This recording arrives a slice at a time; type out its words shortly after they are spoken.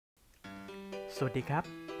สวัสดีครับ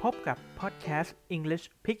พบกับพอดแคสต์ English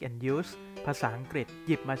Pick and Use ภาษาอังกฤษห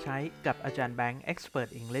ยิบมาใช้กับอาจารย์แบงค์ Expert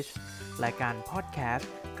English รายการพอดแคสต์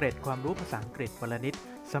เกร็ดความรู้ภาษาอังกฤษวันละนิด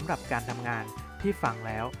สำหรับการทำงานที่ฟังแ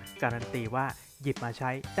ล้วการันตีว่าหยิบมาใ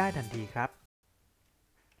ช้ได้ทันทีครับ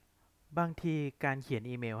บางทีการเขียน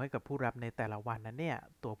อีเมลให้กับผู้รับในแต่ละวันนั้นเนี่ย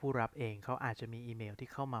ตัวผู้รับเองเขาอาจจะมีอีเมลที่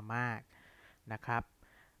เข้ามามากนะครับ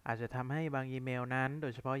อาจจะทำให้บางอีเมลนั้นโด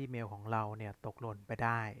ยเฉพาะอีเมลของเราเนี่ยตกหล่นไปไ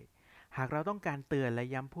ด้หากเราต้องการเตือนและ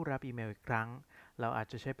ย้ำผู้รับอีเมลอีกครั้งเราอาจ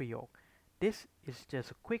จะใช้ประโยค This is just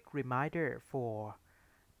a quick reminder for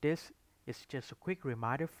This is just a quick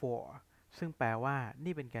reminder for ซึ่งแปลว่า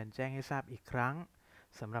นี่เป็นการแจ้งให้ทราบอีกครั้ง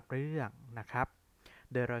สำหรับเรื่องนะครับ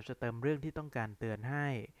โดยเราจะเติมเรื่องที่ต้องการเตือนให้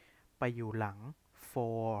ไปอยู่หลัง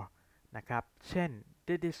for นะครับเช่น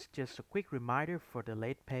This is just a quick reminder for the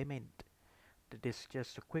late payment This is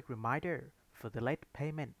just a quick reminder for the late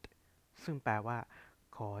payment ซึ่งแปลว่า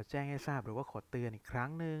ขอแจ้งให้ทราบหรือว่าขอเตือนอีกครั้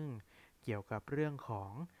งหนึ่งเกี่ยวกับเรื่องขอ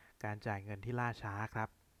งการจ่ายเงินที่ล่าช้าครับ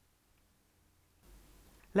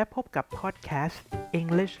และพบกับพอดแคสต์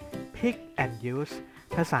English Pick and Use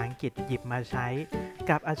ภาษาอังกฤษหยิบมาใช้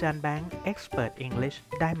กับอาจารย์แบงค์ Expert English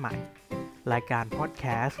ได้ใหม่รายการพอดแค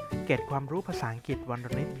สต์เก็บความรู้ภาษาอังกฤษวันล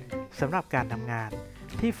ะนิดสำหรับการทำงาน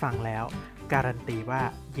ที่ฟังแล้วการันตีว่า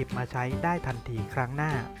หยิบมาใช้ได้ทันทีครั้งหน้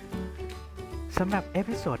าสำหรับเอ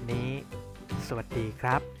พิโซดนี้สวัสดีค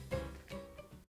รับ